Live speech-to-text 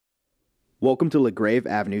Welcome to LaGrave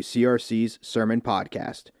Avenue CRC's Sermon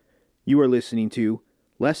Podcast. You are listening to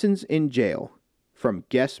Lessons in Jail from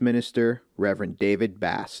guest minister Reverend David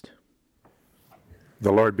Bast.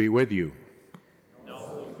 The Lord be with you.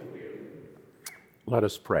 Let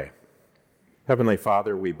us pray. Heavenly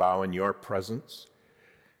Father, we bow in your presence.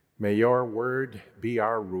 May your word be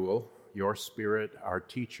our rule, your spirit our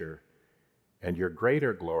teacher, and your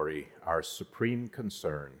greater glory our supreme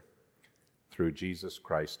concern. Through Jesus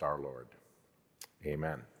Christ our Lord.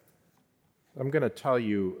 Amen. I'm going to tell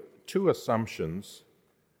you two assumptions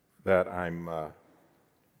that I'm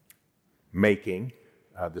making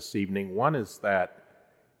this evening. One is that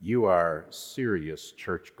you are serious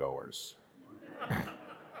churchgoers.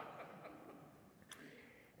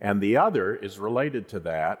 And the other is related to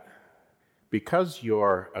that. Because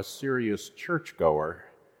you're a serious churchgoer,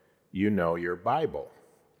 you know your Bible.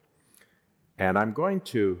 And I'm going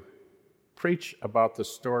to preach about the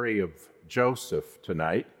story of Joseph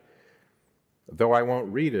tonight, though I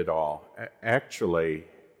won't read it all. Actually,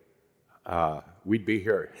 we'd be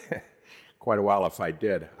here quite a while if I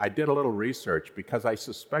did. I did a little research because I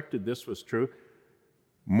suspected this was true.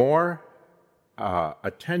 More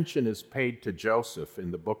attention is paid to Joseph in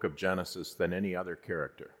the book of Genesis than any other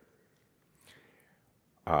character.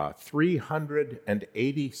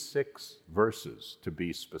 386 verses, to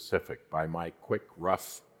be specific, by my quick,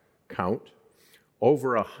 rough count.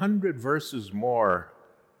 Over 100 verses more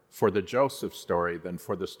for the Joseph story than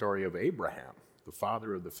for the story of Abraham, the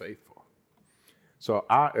father of the faithful. So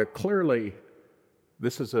clearly,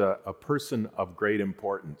 this is a person of great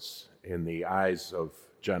importance in the eyes of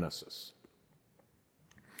Genesis.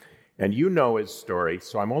 And you know his story,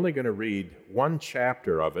 so I'm only going to read one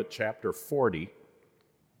chapter of it, chapter 40.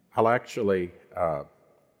 I'll actually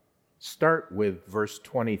start with verse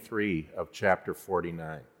 23 of chapter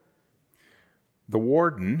 49. The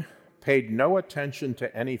warden paid no attention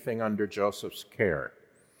to anything under Joseph's care,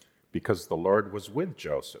 because the Lord was with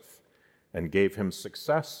Joseph and gave him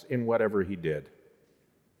success in whatever he did.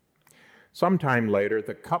 Sometime later,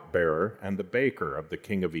 the cupbearer and the baker of the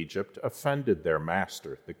king of Egypt offended their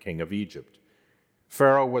master, the king of Egypt.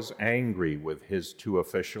 Pharaoh was angry with his two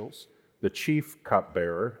officials, the chief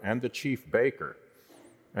cupbearer and the chief baker,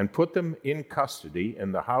 and put them in custody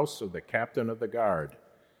in the house of the captain of the guard,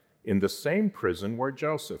 in the same prison where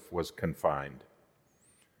Joseph was confined.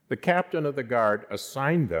 The captain of the guard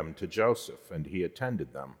assigned them to Joseph, and he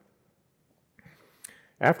attended them.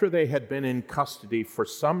 After they had been in custody for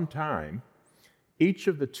some time, each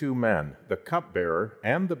of the two men, the cupbearer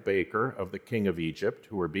and the baker of the king of Egypt,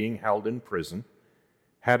 who were being held in prison,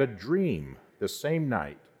 had a dream the same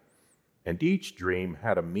night, and each dream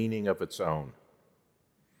had a meaning of its own.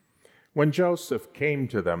 When Joseph came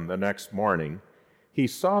to them the next morning, he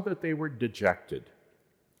saw that they were dejected.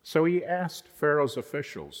 So he asked Pharaoh's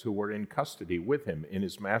officials who were in custody with him in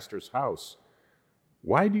his master's house,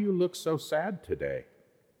 "Why do you look so sad today?"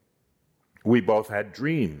 "We both had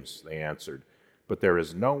dreams," they answered, "but there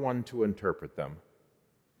is no one to interpret them."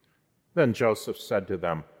 Then Joseph said to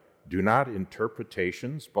them, "Do not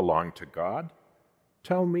interpretations belong to God?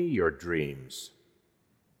 Tell me your dreams."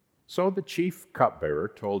 So the chief cupbearer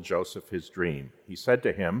told Joseph his dream. He said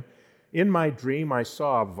to him, "In my dream I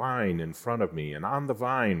saw a vine in front of me, and on the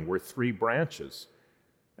vine were 3 branches.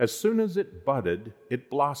 As soon as it budded, it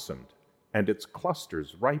blossomed, and its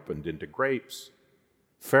clusters ripened into grapes.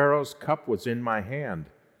 Pharaoh's cup was in my hand,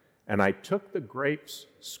 and I took the grapes,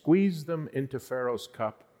 squeezed them into Pharaoh's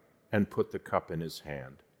cup, and put the cup in his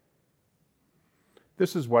hand."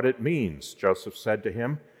 "This is what it means," Joseph said to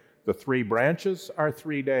him. "The 3 branches are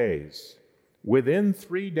 3 days. Within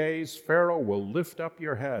 3 days, Pharaoh will lift up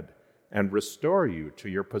your head and restore you to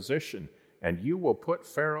your position, and you will put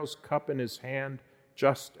Pharaoh's cup in his hand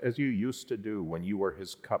just as you used to do when you were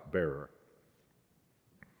his cupbearer.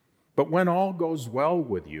 But when all goes well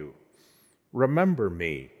with you, remember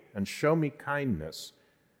me and show me kindness.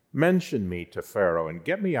 Mention me to Pharaoh and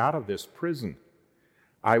get me out of this prison.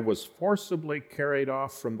 I was forcibly carried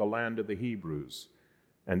off from the land of the Hebrews,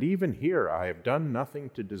 and even here I have done nothing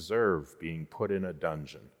to deserve being put in a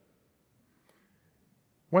dungeon."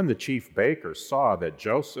 When the chief baker saw that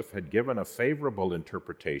Joseph had given a favorable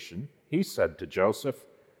interpretation, he said to Joseph,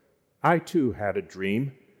 "I too had a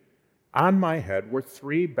dream. On my head were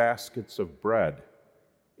 3 baskets of bread.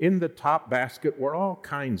 In the top basket were all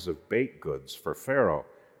kinds of baked goods for Pharaoh,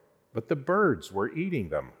 but the birds were eating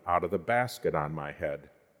them out of the basket on my head."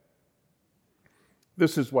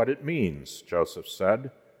 "This is what it means," Joseph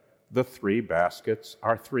said. "The 3 baskets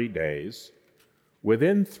are 3 days.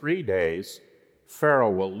 Within 3 days,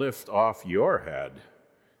 Pharaoh will lift off your head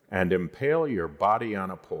and impale your body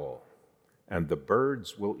on a pole. and the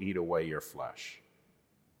birds will eat away your flesh."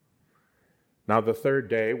 Now the third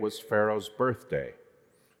day was Pharaoh's birthday,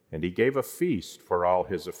 and he gave a feast for all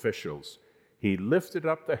his officials. He lifted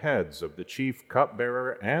up the heads of the chief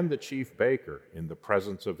cupbearer and the chief baker in the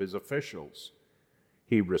presence of his officials.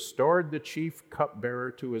 He restored the chief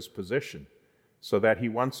cupbearer to his position, so that he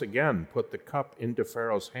once again put the cup into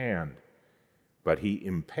Pharaoh's hand. But he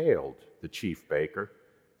impaled the chief baker,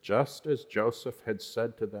 just as Joseph had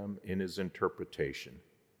said to them in his interpretation.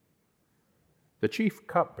 The chief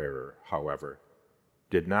cupbearer, however,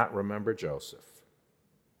 did not remember Joseph.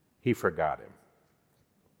 He forgot him.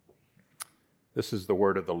 This is the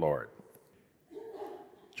word of the Lord.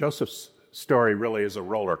 Joseph's story really is a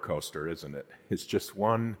roller coaster, isn't it? It's just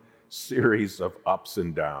one series of ups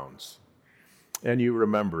and downs. And you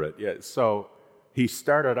remember it. Yeah, so he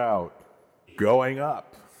started out going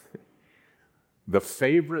up, the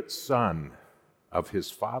favorite son of his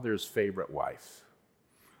father's favorite wife.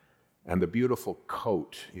 And the beautiful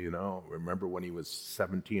coat, remember when he was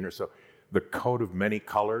 17 or so? The coat of many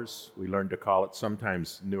colors, we learned to call it.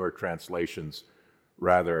 Sometimes newer translations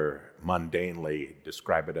rather mundanely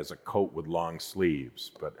describe it as a coat with long sleeves,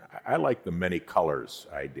 but I like the many colors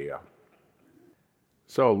idea.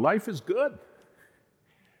 So life is good.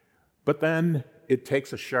 But then it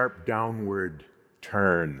takes a sharp downward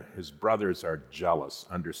turn. His brothers are jealous,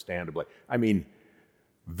 understandably. I mean,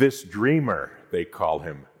 this dreamer, they call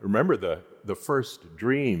him. Remember the first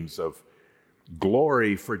dreams of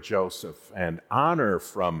glory for Joseph and honor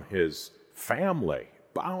from his family,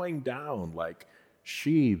 bowing down like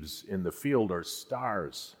sheaves in the field or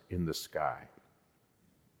stars in the sky.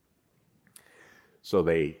 So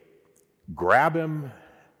they grab him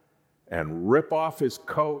and rip off his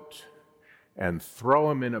coat and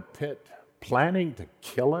throw him in a pit, planning to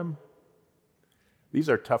kill him. These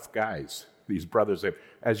are tough guys, these brothers,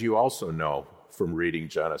 as you also know from reading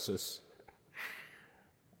Genesis.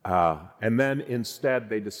 And then instead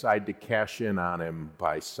they decide to cash in on him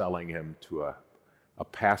by selling him to a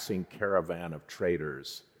passing caravan of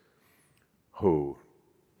traders who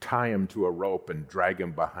tie him to a rope and drag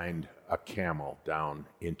him behind a camel down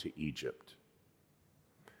into Egypt,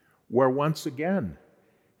 where once again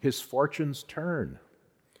his fortunes turn.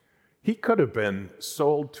 He could have been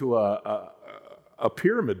sold to a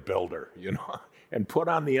pyramid builder, and put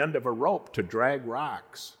on the end of a rope to drag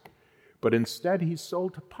rocks. But instead he's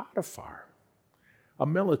sold to Potiphar, a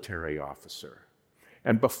military officer.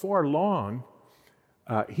 And before long,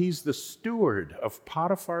 he's the steward of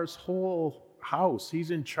Potiphar's whole house. He's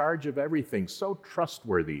in charge of everything, so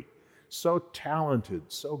trustworthy, so talented,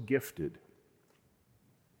 so gifted.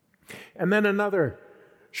 And then another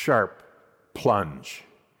sharp plunge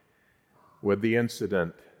with the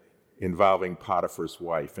incident involving Potiphar's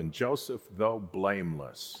wife. And Joseph, though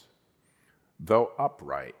blameless, though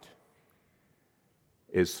upright,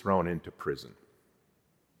 is thrown into prison.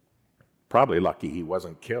 Probably lucky he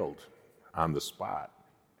wasn't killed on the spot.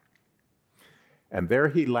 And there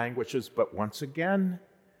he languishes, but once again,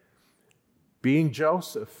 being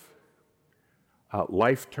Joseph,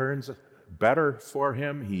 life turns better for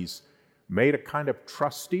him. He's made a kind of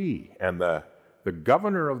trustee, and the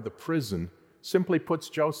governor of the prison simply puts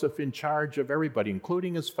Joseph in charge of everybody,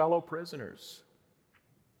 including his fellow prisoners.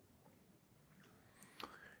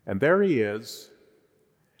 And there he is,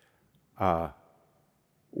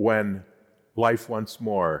 when life once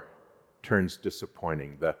more turns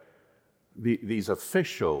disappointing. These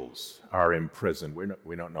officials are in prison.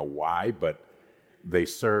 We don't know why, but they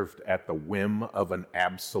served at the whim of an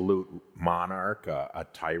absolute monarch, a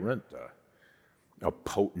tyrant, a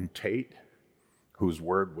potentate whose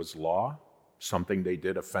word was law. Something they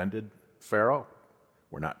did offended Pharaoh.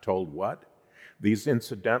 We're not told what. These,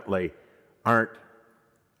 incidentally, aren't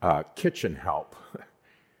kitchen help.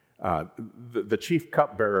 The chief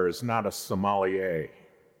cupbearer is not a sommelier.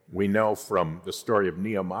 We know from the story of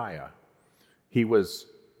Nehemiah, he was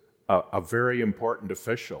a very important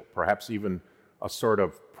official, perhaps even a sort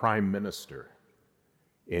of prime minister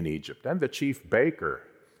in Egypt. And the chief baker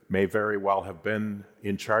may very well have been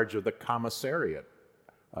in charge of the commissariat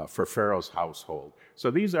for Pharaoh's household. So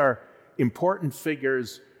these are important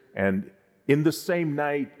figures, and in the same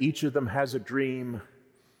night, each of them has a dream,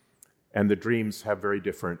 and the dreams have very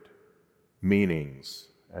different meanings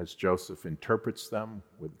as Joseph interprets them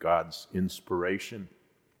with God's inspiration.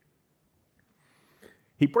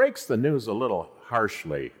 He breaks the news a little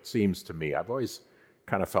harshly, it seems to me. I've always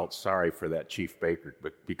kind of felt sorry for that chief baker,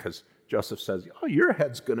 because Joseph says, "Oh, your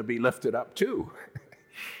head's going to be lifted up too,"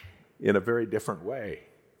 in a very different way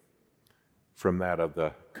from that of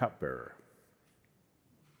the cupbearer.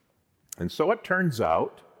 And so it turns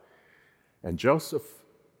out And Joseph,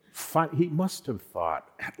 he must have thought,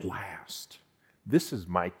 at last, this is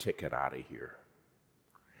my ticket out of here.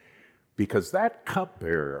 Because that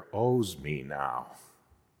cupbearer owes me now.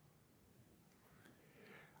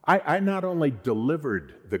 I not only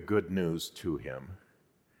delivered the good news to him,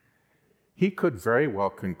 he could very well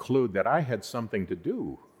conclude that I had something to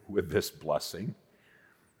do with this blessing.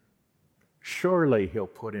 Surely he'll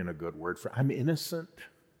put in a good word for I'm innocent.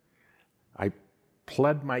 I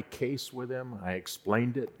pled my case with him. I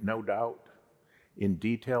explained it, no doubt, in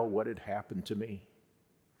detail what had happened to me.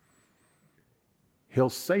 He'll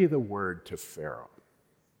say the word to Pharaoh,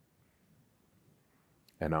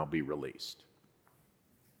 and I'll be released.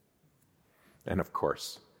 And of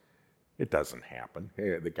course, it doesn't happen.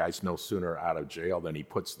 Hey, the guy's no sooner out of jail than he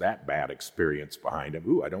puts that bad experience behind him.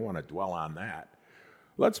 Ooh, I don't want to dwell on that.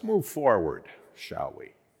 Let's move forward, shall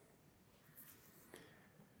we?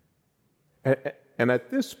 And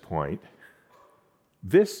at this point,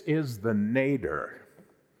 this is the nadir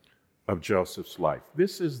of Joseph's life.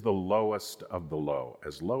 This is the lowest of the low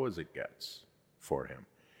as it gets for him.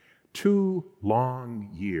 2 long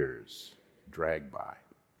years drag by.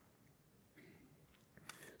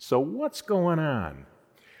 So what's going on?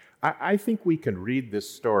 I think we can read this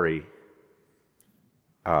story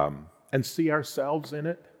and see ourselves in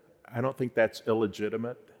it. I don't think that's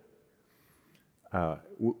illegitimate.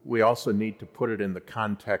 We also need to put it in the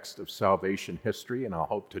context of salvation history, and I'll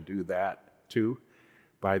hope to do that too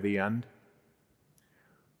by the end.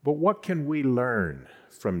 But what can we learn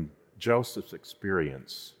from Joseph's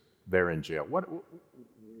experience there in jail?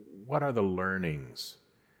 What are the learnings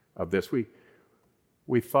of this?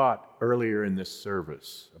 We thought earlier in this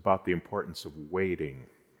service about the importance of waiting,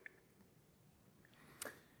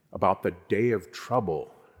 about the day of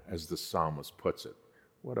trouble, as the psalmist puts it.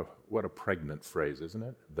 What a pregnant phrase, isn't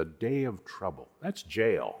it? The day of trouble. That's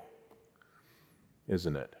jail,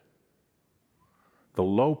 isn't it? The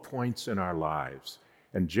low points in our lives.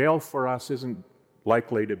 And jail for us isn't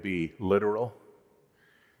likely to be literal.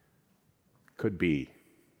 Could be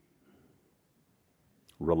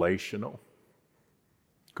relational.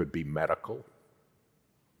 Could be medical.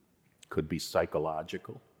 Could be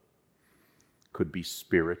psychological. Could be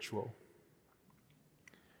spiritual.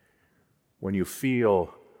 When you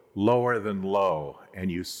feel lower than low and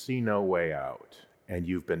you see no way out and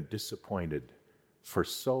you've been disappointed for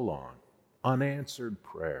so long, unanswered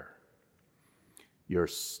prayer, you're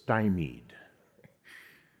stymied.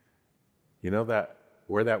 You know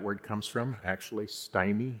where that word comes from, actually,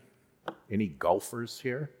 stymie? Any golfers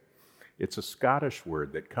here? It's a Scottish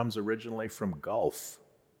word that comes originally from golf.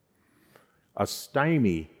 A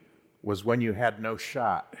stymie was when you had no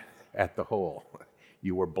shot at the hole.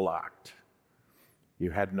 You were blocked. You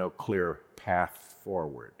had no clear path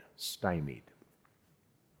forward, stymied.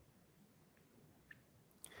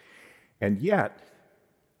 And yet,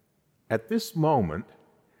 at this moment,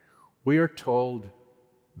 we are told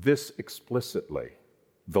this explicitly.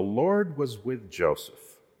 The Lord was with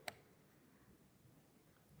Joseph.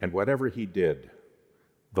 And whatever he did,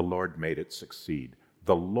 the Lord made it succeed.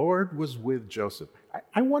 The Lord was with Joseph.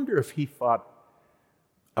 I wonder if he thought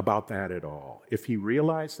about that at all. If he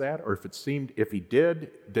realized that, or if he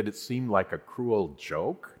did it seem like a cruel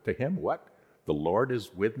joke to him? What? The Lord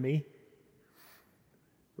is with me?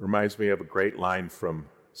 Reminds me of a great line from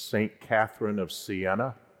St. Catherine of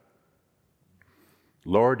Siena.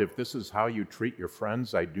 Lord, if this is how you treat your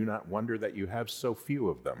friends, I do not wonder that you have so few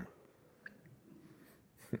of them.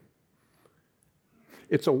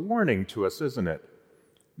 It's a warning to us, isn't it?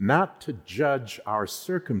 Not to judge our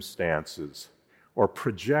circumstances or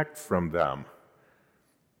project from them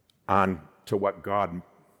on to where God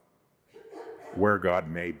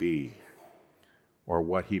may be or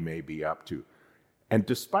what he may be up to. And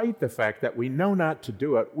despite the fact that we know not to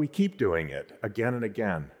do it, we keep doing it again and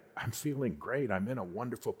again. I'm feeling great. I'm in a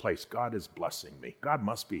wonderful place. God is blessing me. God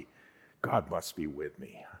must be with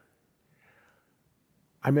me.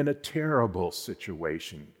 I'm in a terrible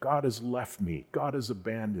situation. God has left me. God has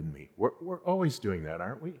abandoned me. We're always doing that,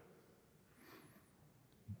 aren't we?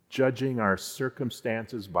 Judging our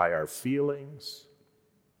circumstances by our feelings.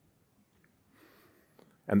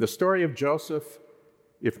 And the story of Joseph,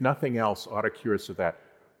 if nothing else, ought to cure us of that,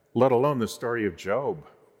 let alone the story of Job.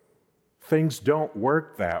 Things don't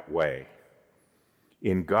work that way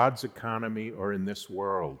in God's economy or in this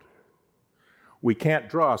world. We can't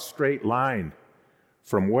draw a straight line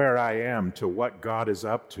from where I am to what God is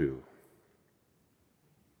up to.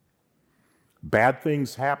 Bad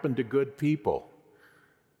things happen to good people,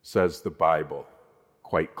 says the Bible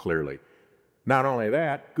quite clearly. Not only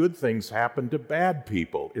that, good things happen to bad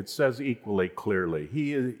people. It says equally clearly,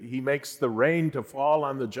 he makes the rain to fall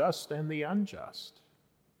on the just and the unjust.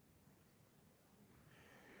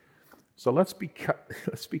 So let's be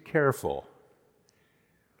careful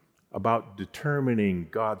about determining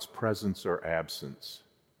God's presence or absence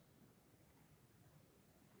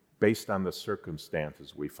based on the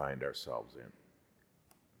circumstances we find ourselves in,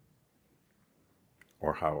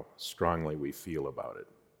 or how strongly we feel about it.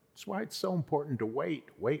 That's why it's so important to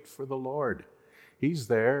wait for the Lord. He's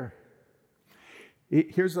there.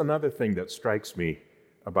 Here's another thing that strikes me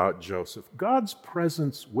about Joseph. God's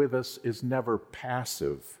presence with us is never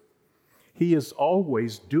passive. He is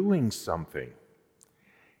always doing something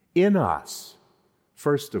in us,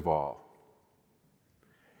 first of all.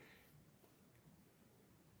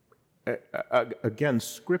 Again,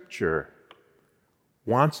 Scripture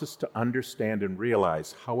wants us to understand and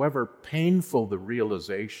realize, however painful the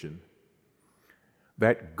realization,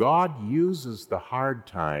 that God uses the hard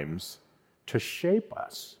times to shape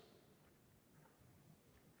us.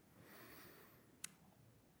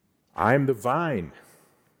 I'm the vine.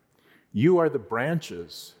 You are the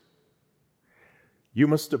branches. You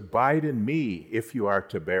must abide in me if you are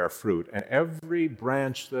to bear fruit. And every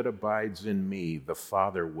branch that abides in me, the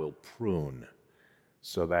Father will prune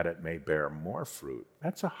so that it may bear more fruit.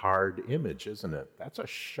 That's a hard image, isn't it? That's a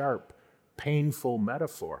sharp, painful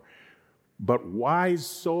metaphor. But wise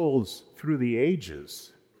souls through the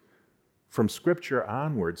ages, from Scripture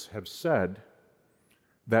onwards, have said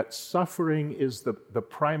that suffering is the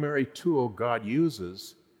primary tool God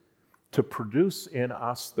uses to produce in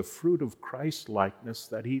us the fruit of Christ-likeness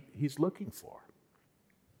that he's looking for.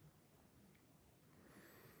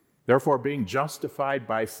 Therefore, being justified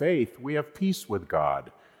by faith, we have peace with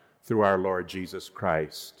God through our Lord Jesus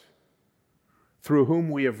Christ, through whom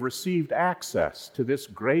we have received access to this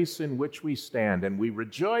grace in which we stand, and we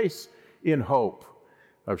rejoice in hope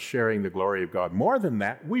of sharing the glory of God. More than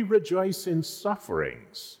that, we rejoice in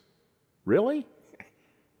sufferings. Really?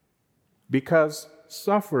 Because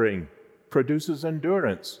suffering produces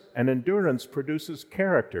endurance, and endurance produces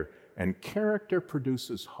character, and character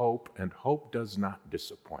produces hope, and hope does not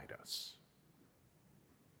disappoint us.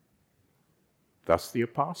 Thus the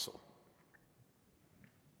apostle.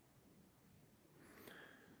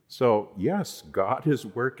 So, yes, God is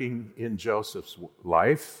working in Joseph's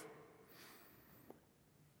life,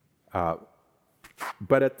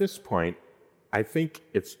 but at this point, I think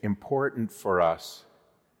it's important for us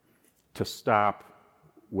to stop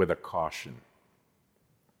with a caution.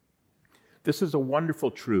 This is a wonderful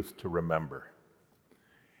truth to remember.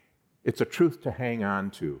 It's a truth to hang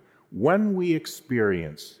on to. When we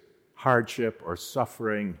experience hardship or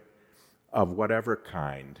suffering of whatever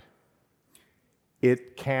kind,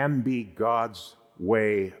 it can be God's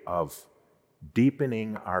way of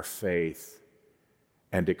deepening our faith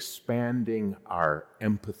and expanding our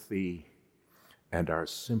empathy and our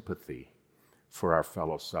sympathy for our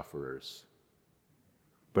fellow sufferers.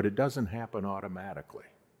 But it doesn't happen automatically.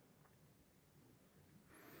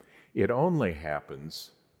 It only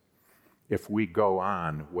happens if we go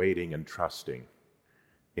on waiting and trusting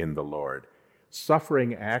in the Lord.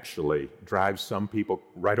 Suffering actually drives some people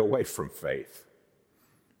right away from faith.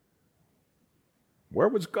 Where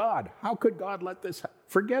was God? How could God let this happen?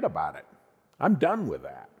 Forget about it. I'm done with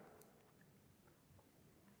that.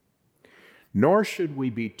 Nor should we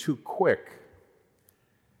be too quick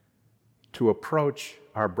to approach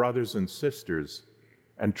our brothers and sisters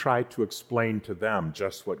and try to explain to them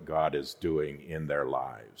just what God is doing in their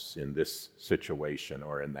lives, in this situation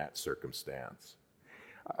or in that circumstance.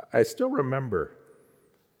 I still remember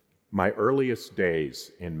my earliest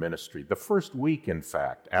days in ministry, the first week, in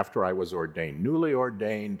fact, after I was ordained,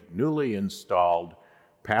 newly installed,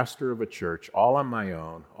 pastor of a church, all on my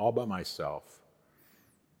own, all by myself.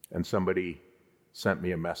 And somebody sent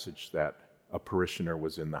me a message that a parishioner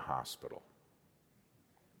was in the hospital.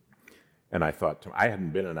 And I thought, I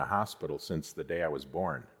hadn't been in a hospital since the day I was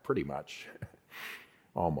born, pretty much,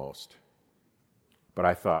 almost. But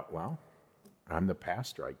I thought, well, I'm the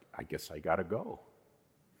pastor, I guess I gotta go.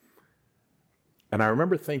 And I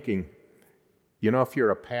remember thinking, if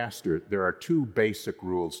you're a pastor, there are two basic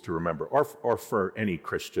rules to remember, or for any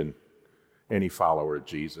Christian, any follower of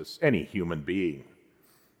Jesus, any human being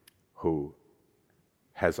who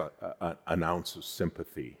has an ounce of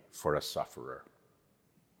sympathy for a sufferer.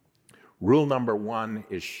 Rule number one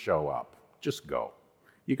is show up. Just go.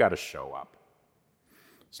 You got to show up,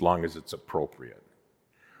 as long as it's appropriate.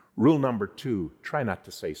 Rule number two, try not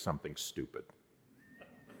to say something stupid.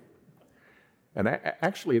 And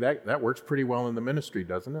actually, that works pretty well in the ministry,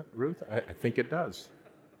 doesn't it, Ruth? I think it does.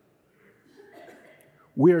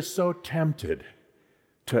 We are so tempted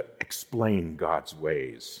to explain God's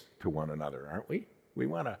ways to one another, aren't we? We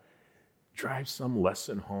want to drive some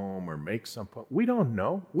lesson home or make some point. We don't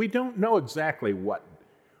know. We don't know exactly what.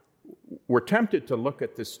 We're tempted to look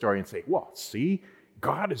at this story and say, well, see,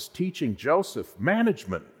 God is teaching Joseph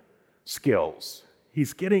management skills.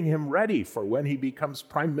 He's getting him ready for when he becomes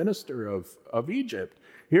prime minister of Egypt.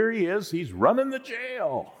 Here he is, he's running the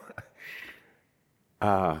jail,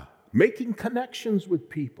 making connections with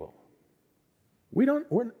people. We're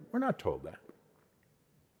not told that.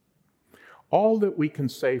 All that we can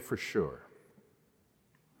say for sure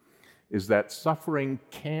is that suffering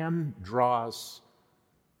can draw us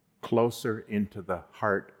closer into the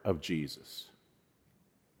heart of Jesus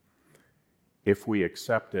if we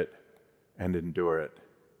accept it and endure it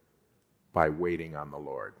by waiting on the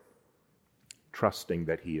Lord, trusting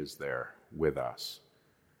that he is there with us,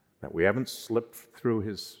 that we haven't slipped through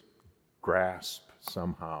his grasp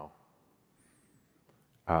somehow.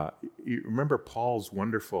 You remember Paul's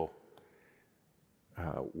wonderful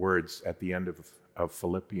words at the end of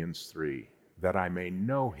Philippians 3, that I may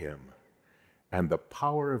know him and the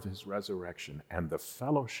power of his resurrection and the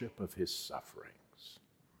fellowship of his sufferings.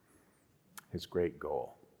 His great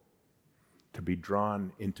goal, to be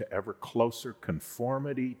drawn into ever closer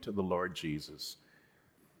conformity to the Lord Jesus.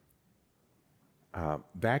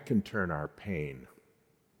 That can turn our pain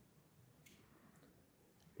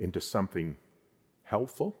into something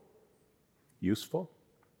helpful, useful.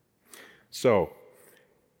 So,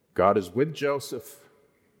 God is with Joseph.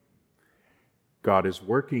 God is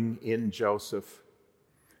working in Joseph.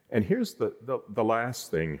 And here's the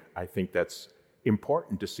last thing I think that's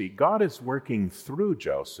important to see. God is working through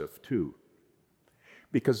Joseph too.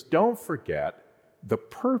 Because don't forget the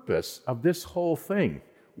purpose of this whole thing.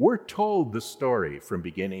 We're told the story from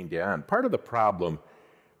beginning to end. Part of the problem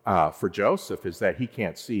for Joseph is that he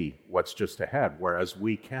can't see what's just ahead, whereas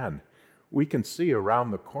we can. We can see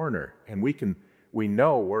around the corner, and we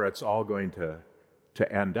know where it's all going to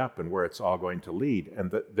end up and where it's all going to lead. And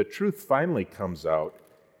the truth finally comes out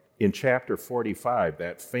in chapter 45,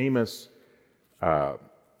 that famous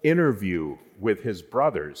interview with his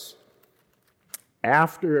brothers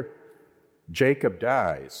after Jacob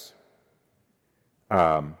dies.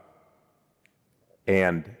 And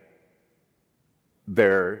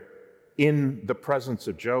they're in the presence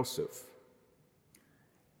of Joseph.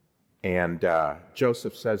 And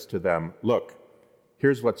Joseph says to them, look,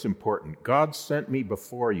 here's what's important. God sent me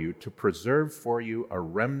before you to preserve for you a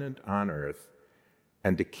remnant on earth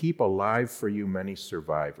and to keep alive for you many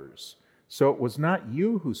survivors. So it was not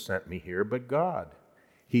you who sent me here, but God.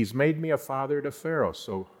 He's made me a father to Pharaoh,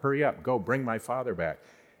 so hurry up, go bring my father back.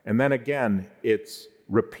 And then again, it's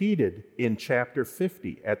repeated in chapter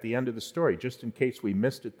 50 at the end of the story, just in case we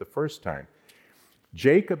missed it the first time.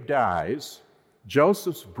 Jacob dies.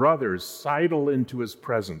 Joseph's brothers sidle into his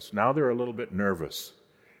presence. Now they're a little bit nervous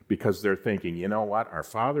because they're thinking, you know what, our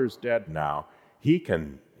father's dead now. He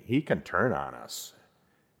can turn on us.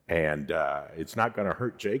 And it's not going to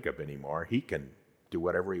hurt Jacob anymore. He can do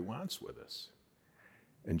whatever he wants with us.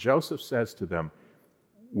 And Joseph says to them,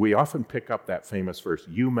 we often pick up that famous verse,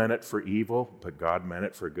 you meant it for evil, but God meant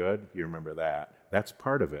it for good. You remember that. That's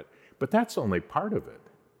part of it. But that's only part of it.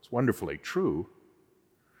 It's wonderfully true.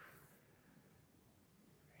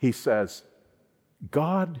 He says,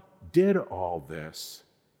 God did all this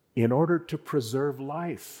in order to preserve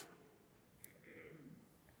life.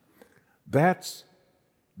 That's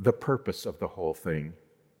the purpose of the whole thing.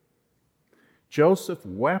 Joseph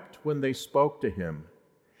wept when they spoke to him.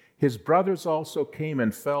 His brothers also came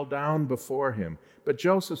and fell down before him. But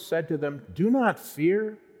Joseph said to them, do not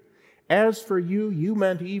fear. As for you, you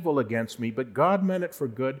meant evil against me, but God meant it for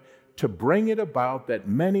good, to bring it about that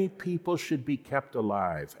many people should be kept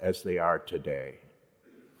alive as they are today.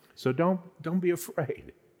 So don't be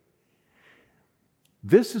afraid.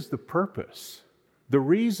 This is the purpose. The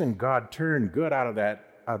reason God turned good out of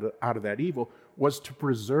that evil was to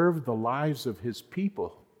preserve the lives of his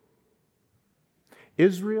people.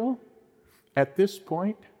 Israel, at this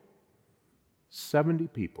point, 70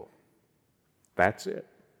 people. That's it.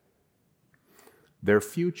 Their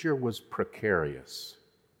future was precarious.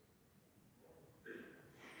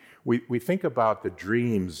 We think about the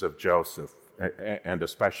dreams of Joseph, and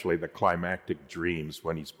especially the climactic dreams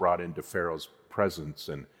when he's brought into Pharaoh's presence,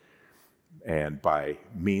 and by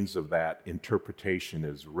means of that, interpretation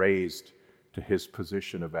is raised to his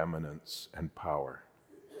position of eminence and power.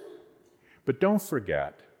 But don't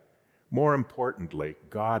forget, more importantly,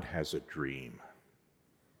 God has a dream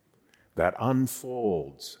that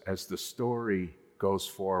unfolds as the story goes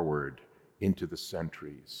forward into the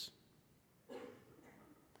centuries.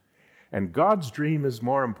 And God's dream is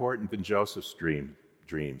more important than Joseph's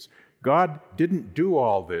dreams. God didn't do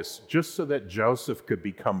all this just so that Joseph could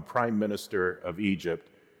become prime minister of Egypt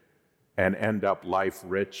and end up life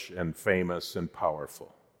rich and famous and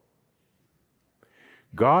powerful.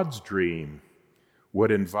 God's dream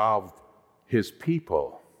would involve his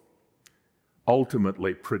people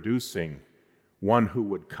ultimately producing one who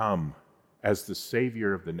would come as the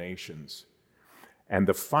Savior of the nations. And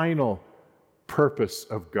the final purpose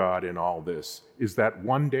of God in all this is that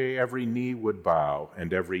one day every knee would bow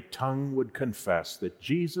and every tongue would confess that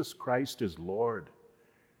Jesus Christ is Lord,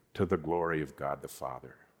 to the glory of God the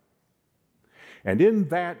Father. And in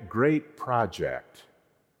that great project,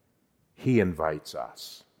 he invites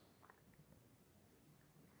us.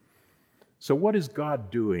 So what is God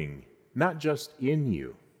doing, not just in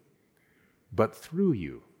you, but through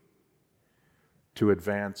you, to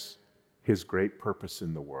advance his great purpose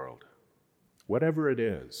in the world? Whatever it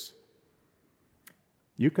is,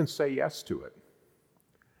 you can say yes to it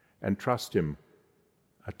and trust him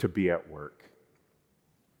to be at work.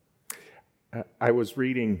 I was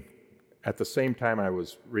reading, at the same time I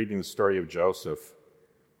was reading the story of Joseph,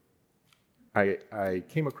 I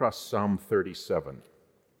came across Psalm 37.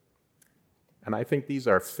 And I think these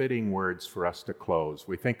are fitting words for us to close.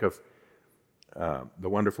 We think of the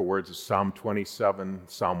wonderful words of Psalm 27,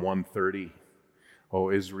 Psalm 130. O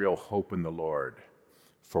Israel, hope in the Lord,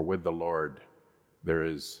 for with the Lord there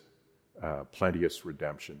is plenteous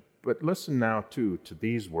redemption. But listen now, too, to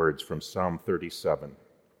these words from Psalm 37.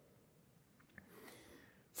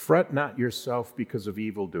 Fret not yourself because of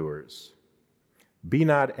evildoers. Be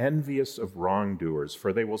not envious of wrongdoers,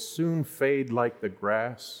 for they will soon fade like the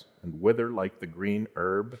grass and wither like the green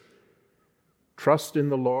herb. Trust in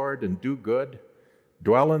the Lord and do good.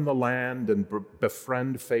 Dwell in the land and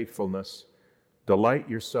befriend faithfulness. Delight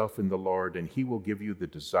yourself in the Lord, and he will give you the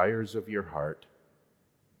desires of your heart.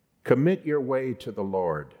 Commit your way to the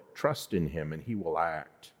Lord. Trust in him, and he will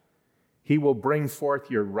act. He will bring forth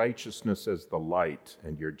your righteousness as the light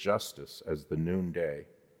and your justice as the noonday.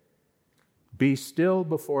 Be still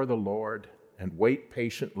before the Lord and wait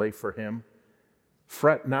patiently for him.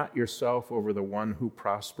 Fret not yourself over the one who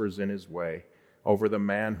prospers in his way, over the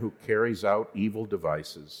man who carries out evil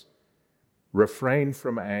devices. Refrain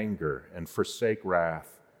from anger and forsake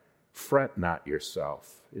wrath. Fret not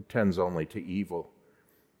yourself. It tends only to evil.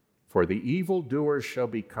 For the evildoers shall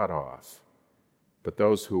be cut off, but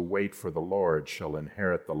those who wait for the Lord shall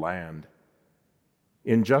inherit the land.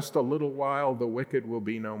 In just a little while the wicked will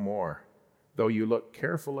be no more. Though you look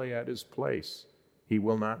carefully at his place, he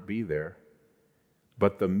will not be there.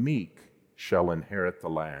 But the meek shall inherit the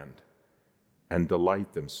land and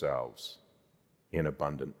delight themselves in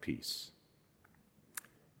abundant peace.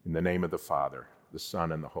 In the name of the Father, the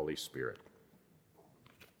Son, and the Holy Spirit.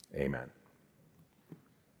 Amen.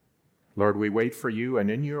 Lord, we wait for you, and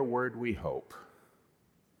in your word we hope.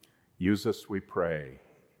 Use us, we pray,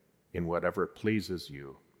 in whatever pleases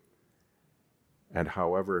you, and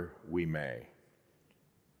however we may,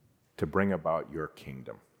 to bring about your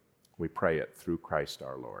kingdom. We pray it through Christ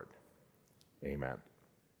our Lord. Amen.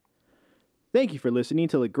 Thank you for listening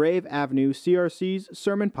to the Grave Avenue CRC's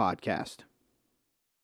Sermon Podcast.